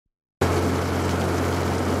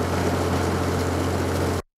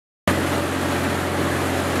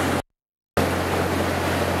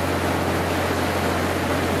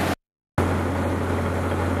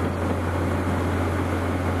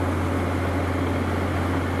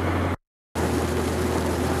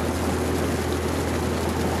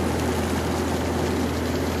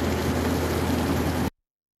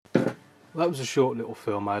that was a short little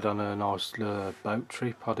film I had on a nice boat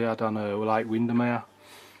trip I had on Lake Windermere,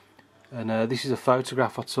 and this is a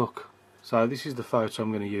photograph I took. So this is the photo I'm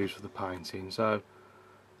going to use for the painting. So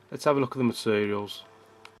let's have a look at the materials.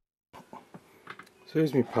 So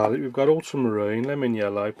here's my palette. We've got ultramarine, lemon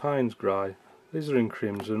yellow, Payne's grey, alizarin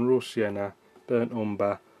crimson, raw sienna, burnt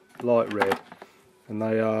umber, light red, and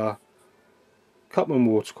they are Cotman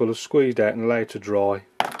watercolours squeezed out and allowed to dry.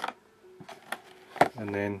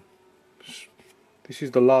 And then this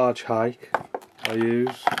is the large hake I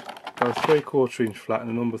use. Got a 3/4 inch flat and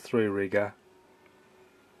a number 3 rigger.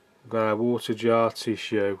 I've got a water jar,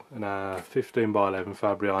 tissue, and a 15x11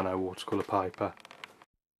 Fabriano watercolour paper.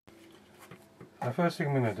 The first thing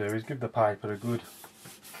I'm going to do is give the paper a good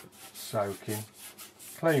soaking.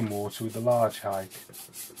 Clean water with the large hake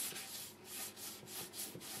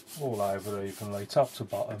all over evenly, top to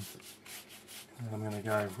bottom. And then I'm going to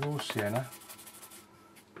go raw sienna.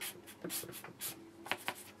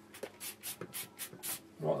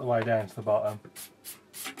 Right the way down to the bottom.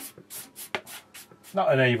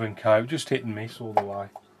 Not an even coat, just hit and miss all the way.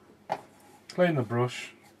 Clean the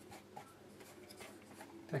brush.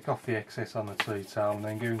 Take off the excess on the tea towel and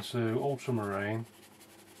then go into ultramarine.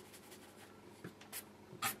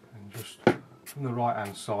 And just from the right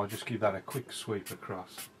hand side, just give that a quick sweep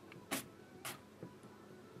across.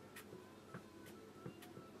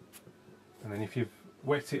 And then if you've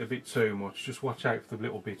wet it a bit too much, just watch out for the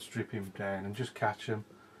little bits dripping down and just catch them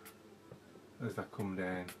as they come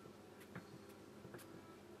down.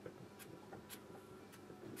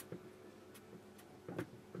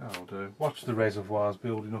 That'll do. Watch the reservoirs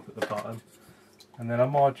building up at the bottom, and then I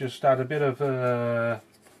might just add a bit of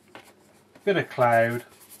cloud.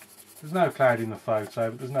 There's no cloud in the photo,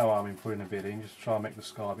 but there's no harm in putting a bit in, just to try and make the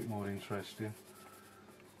sky a bit more interesting.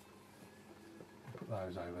 Put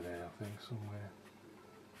those over there, I think, somewhere.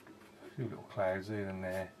 A few little clouds here and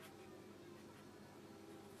there.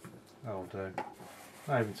 That'll do.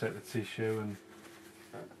 I'll even take the tissue and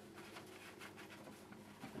a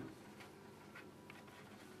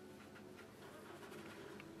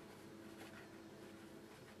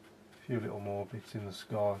few little more bits in the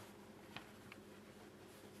sky.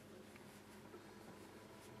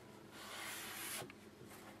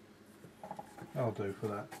 That'll do for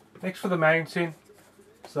that. Next for the mountain.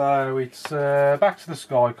 So it's back to the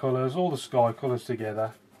sky colours, all the sky colours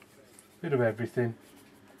together. Bit of everything.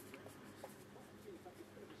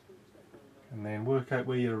 And then work out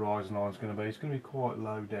where your horizon line is going to be. It's going to be quite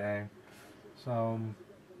low down. So and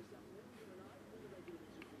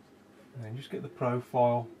then just get the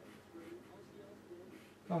profile.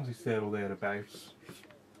 As long as it's there or thereabouts.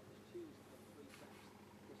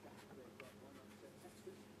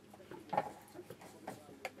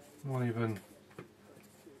 Not even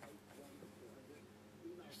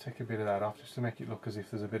just take a bit of that off just to make it look as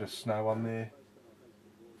if there's a bit of snow on there.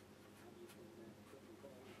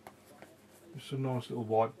 Just some nice little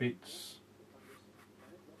white bits.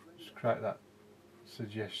 Just create that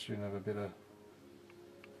suggestion of a bit of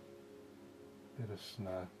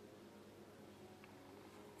snow.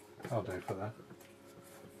 I'll do for that.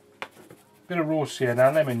 Bit of raw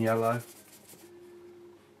sienna, lemon yellow.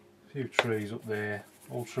 A few trees up there,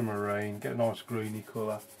 ultramarine, get a nice greeny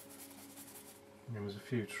colour. And there was a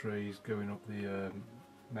few trees going up the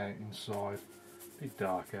mountainside, a bit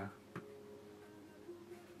darker.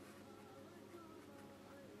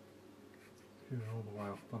 All the way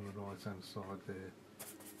up on the right hand side there.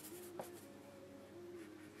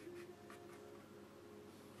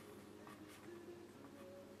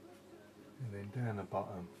 And then down the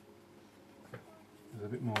bottom there's a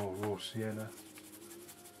bit more raw sienna.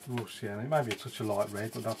 Raw sienna, maybe a touch of light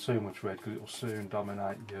red, but not too much red because it will soon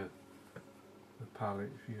dominate the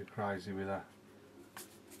palette if you're crazy with that.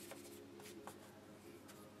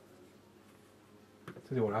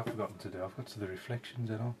 Tell you what I've forgotten to do, I've got to the reflections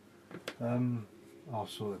then on. I'll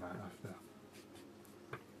sort them out after.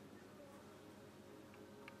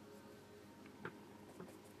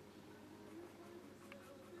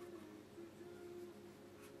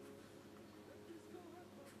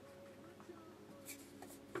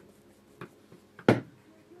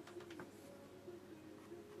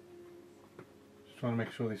 Just trying to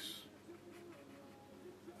make sure this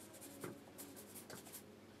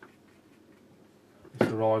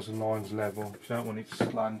horizon line's level. You don't want it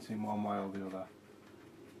slanting one way or the other.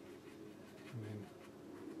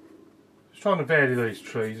 Just trying to vary these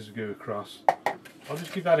trees as we go across. I'll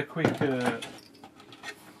just give that a quick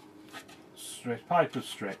stretch, paper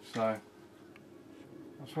stretch. So I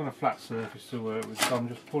just want a flat surface to work with, so I'm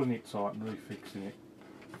just pulling it tight and refixing it.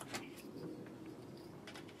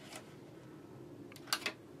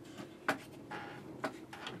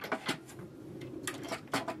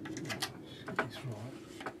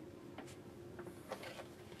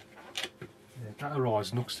 That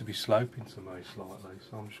horizon looks to be sloping to me slightly,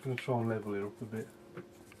 so I'm just going to try and level it up a bit.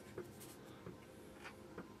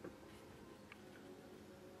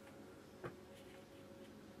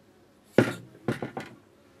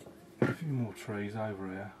 A few more trees over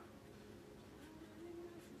here.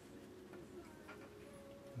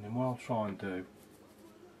 And then what I'll try and do,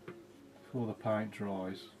 before the paint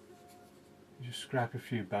dries, is just scrap a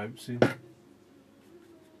few boats in.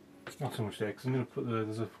 Not so much there, because I'm going to put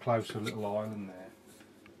there's a closer little island there.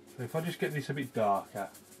 So if I just get this a bit darker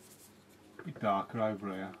over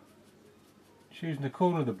here, just using the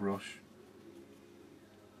corner of the brush,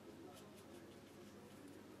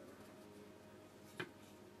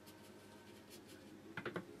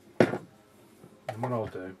 and what I'll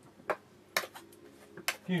do,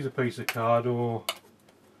 use a piece of card, or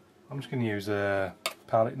I'm just going to use a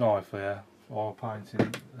palette knife here while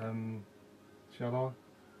painting, shall I?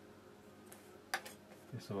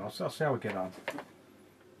 Yes, I'll see how we get on.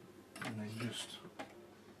 And then just a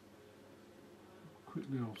quick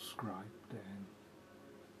little scrape down,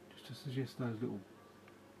 just to suggest those little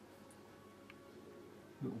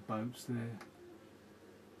boats there.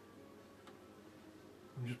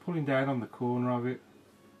 I'm just pulling down on the corner of it.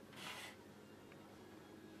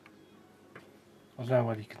 I don't know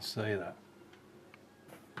whether you can see that.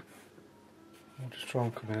 I'll just try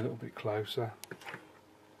and come in a little bit closer.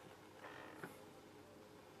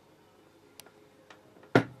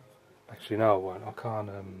 Actually no, I won't. I can't.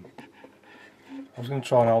 I was going to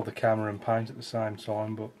try and hold the camera and paint at the same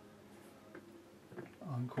time, but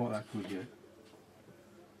I'm quite that good yet.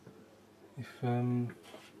 If I'm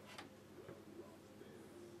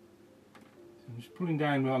just pulling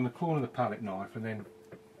down on the corner of the palette knife and then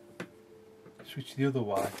switch the other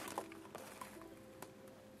way.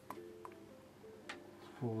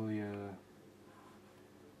 For the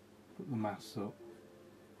put the mass up.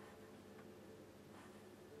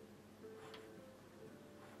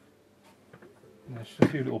 And there's just a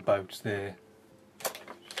few little boats there.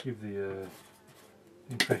 Just give the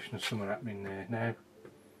impression of something happening there. Now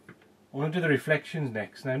I want to do the reflections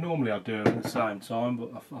next. Now normally I do them at the same time,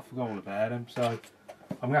 but I forgot all about them, so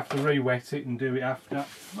I'm going to have to re-wet it and do it after.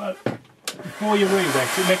 But before you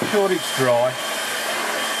re-wet it, make sure it's dry.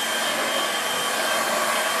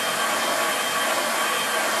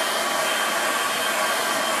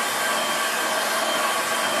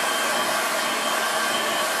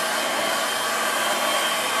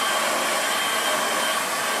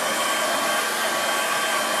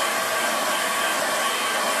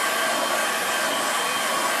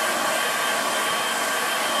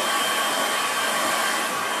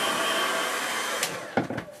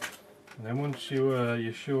 And then once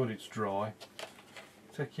you're sure it's dry,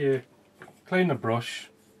 clean the brush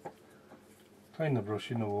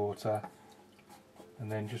in the water,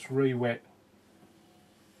 and then just re-wet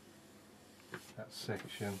that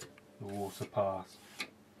section, the water part.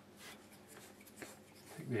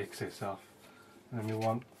 Take the excess off, and then you're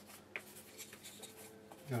going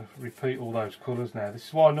to repeat all those colours now. This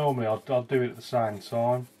is why normally I'll do it at the same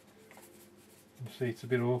time. You see it's a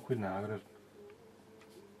bit awkward now. I've got to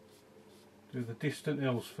do the distant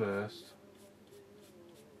hills first.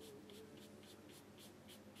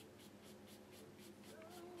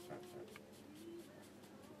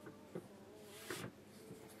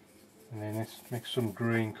 And then let's mix some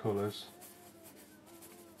green colours.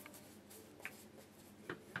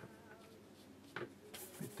 A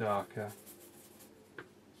bit darker.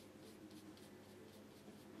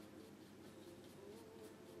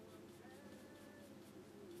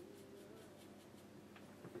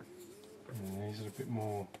 And these are a bit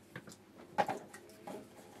more a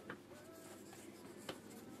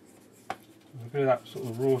bit of that sort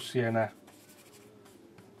of raw sienna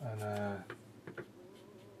and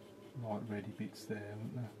light reddy bits there,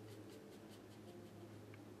 haven't there?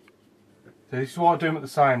 So this is what I do them at the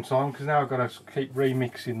same time, because now I've got to keep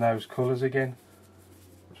remixing those colours again.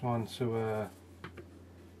 Trying to go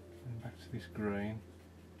back to this green.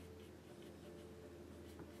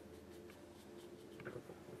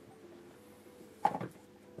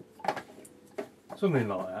 Something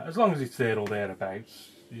like that. As long as it's there or thereabouts,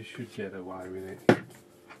 you should get away with it.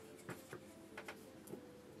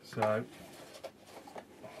 So,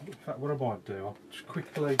 in fact, what I might do, I'll just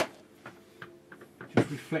quickly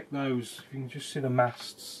reflect those. You can just see the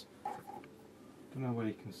masts. I don't know whether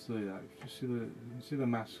you can see that. You see the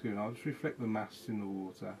masts going. I'll just reflect the masts in the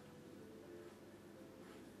water.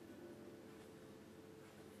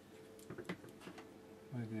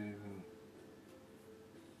 Maybe even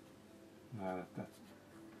no, that's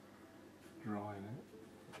drying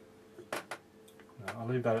it. No, I'll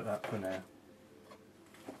leave that at that for now.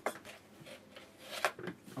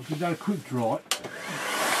 I'll give that a quick dry.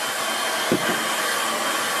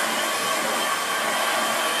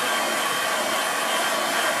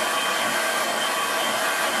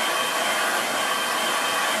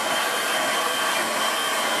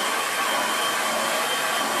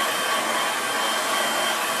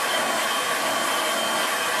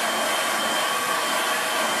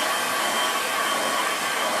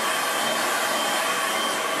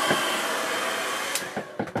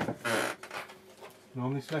 And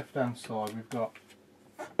on this left hand side we've got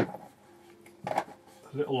a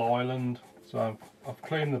little island, so I've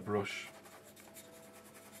cleaned the brush.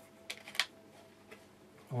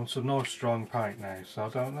 I want some nice strong paint now, so I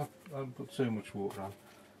don't put too much water on.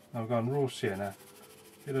 I've gone raw sienna,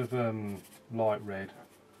 bit of light red,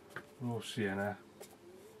 raw sienna.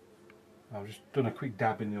 I've just done a quick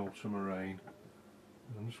dab in the ultramarine.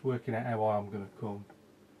 I'm just working out how I'm going to come.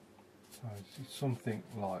 So it's something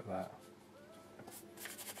like that.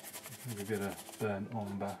 Maybe a bit of burnt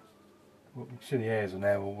umber. Well, you can see the hairs are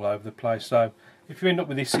now all over the place. So if you end up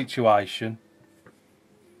with this situation,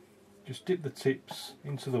 just dip the tips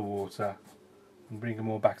into the water and bring them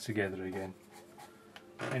all back together again.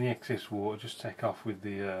 Any excess water just take off with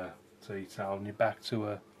the tea towel and you're back to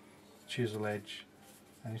a chisel edge.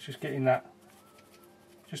 And it's just getting that,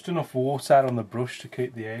 just enough water on the brush to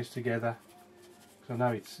keep the hairs together. So I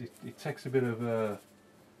know it takes a bit of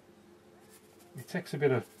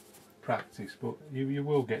practice, but you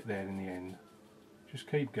will get there in the end. Just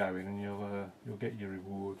keep going and you'll get your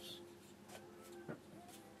rewards.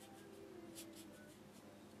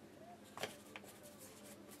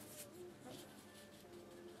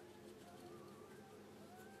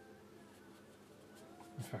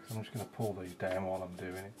 In fact, I'm just going to pull these down while I'm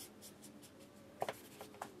doing it.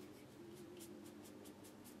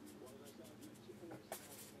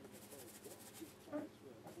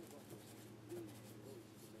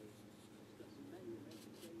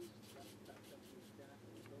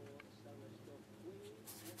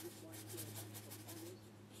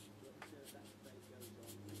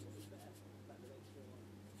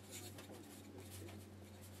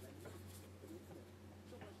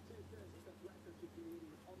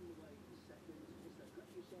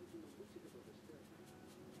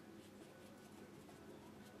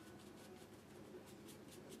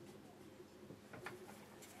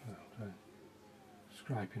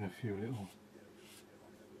 Scraping a few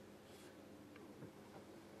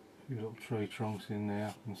little tree trunks in there,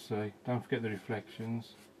 you can see. Don't forget the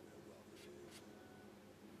reflections.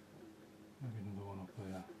 Maybe another one up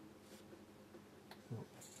there. But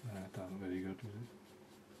no, it doesn't look very good, does it?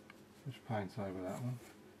 Just paint over that one.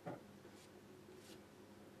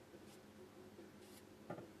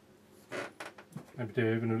 Maybe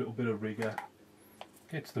do even a little bit of rigger.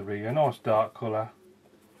 Get to the rigger, nice dark colour.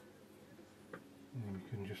 And you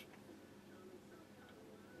can just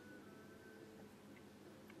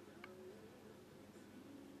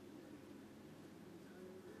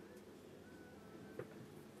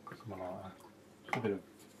something like that. Just a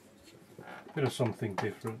bit of something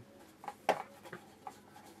different.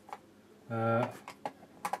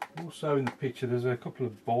 Also in the picture there's a couple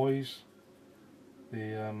of buoys.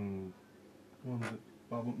 The ones that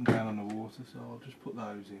bob up and down on the water, so I'll just put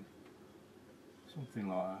those in. Something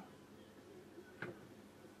like that.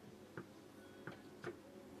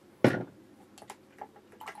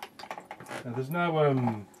 Now there's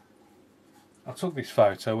no I took this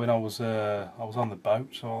photo when I was on the boat,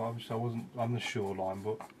 so obviously I wasn't on the shoreline,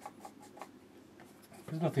 but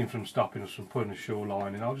there's nothing from stopping us from putting a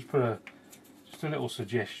shoreline in. I'll just put just a little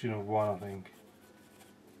suggestion of one, I think.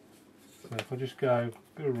 So if I just go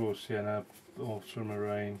a bit of raw sienna,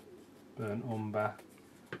 ultramarine, burnt umber.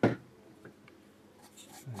 Just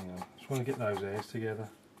want to get those hairs together.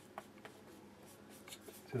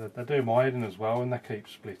 So they do my head in as well, and they keep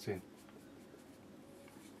splitting.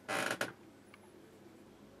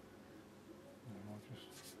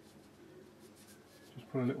 Just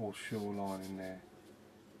put a little shoreline in there.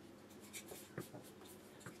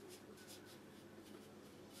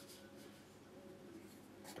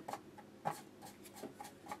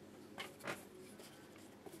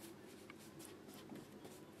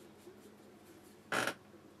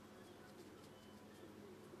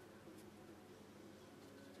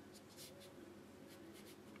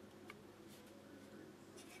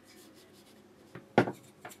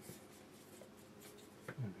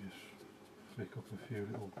 Flick up a few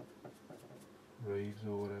little reeds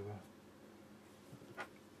or whatever.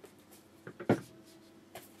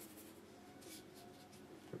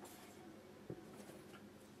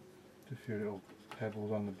 Just a few little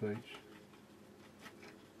pebbles on the beach.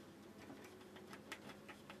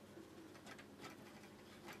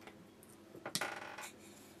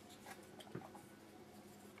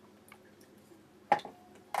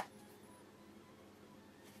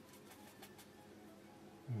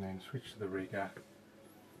 then switch to the rigger,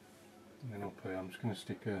 and then up here I'm just going to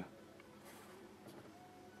stick a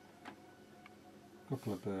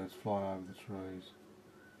couple of birds flying over the trees,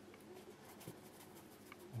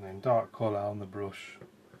 and then dark colour on the brush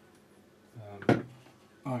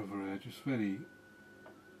over here, just very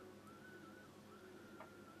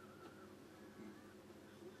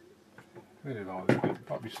light,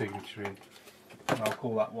 put my signature in, and I'll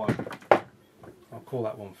call that one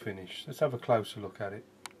finished. Let's have a closer look at it.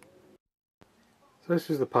 So this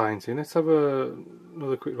is the painting. Let's have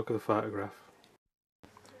another quick look at the photograph.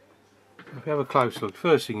 If you have a close look,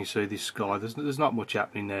 first thing you see, this sky, there's not much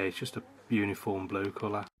happening there, it's just a uniform blue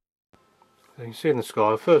colour. So you can see in the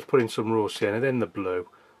sky, I first put in some raw sienna, then the blue,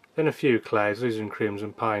 then a few clouds, these are in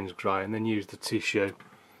crimson, Payne's grey, and then use the tissue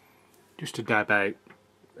just to dab out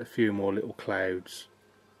a few more little clouds,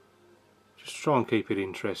 just to try and keep it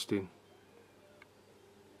interesting.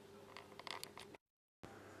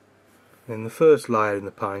 Then the first layer in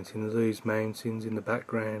the painting is these mountains in the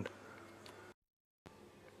background.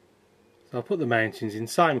 So I put the mountains in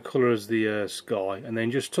same colour as the sky, and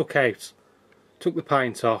then just took the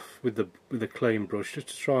paint off with a clean brush, just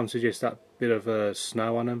to try and suggest that bit of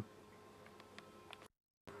snow on them.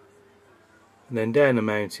 And then down the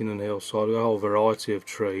mountain and hillside we've got a whole variety of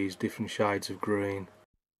trees, different shades of green.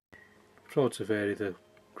 Try to vary the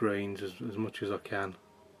greens as much as I can.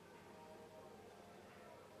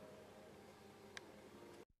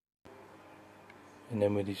 And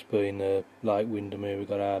then with this being Lake Windermere, we've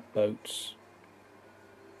got our boats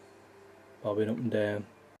bobbing up and down.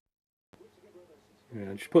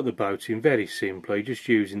 Just put the boat in very simply, just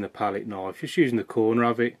using the palette knife, just using the corner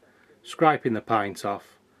of it, scraping the paint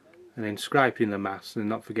off, and then scraping the mast, and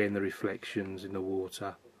not forgetting the reflections in the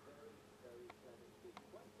water.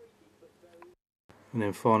 And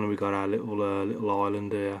then finally we've got our little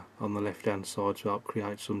island here on the left hand side to help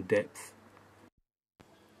create some depth.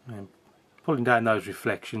 And pulling down those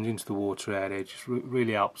reflections into the water area just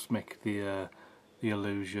really helps make the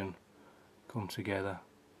illusion come together.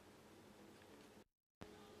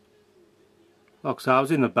 Like I said, I was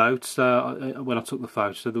in the boat when I took the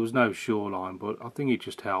photo, so there was no shoreline, but I think it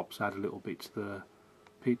just helps add a little bit to the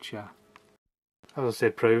picture. As I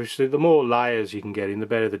said previously, the more layers you can get in, the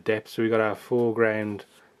better the depth. So we got our foreground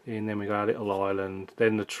in, then we got our little island,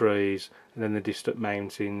 then the trees, and then the distant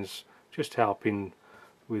mountains, just helping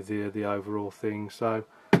with the overall thing. So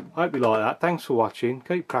I hope you like that. Thanks for watching.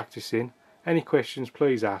 Keep practicing. Any questions,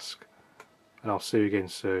 please ask, and I'll see you again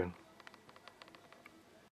soon.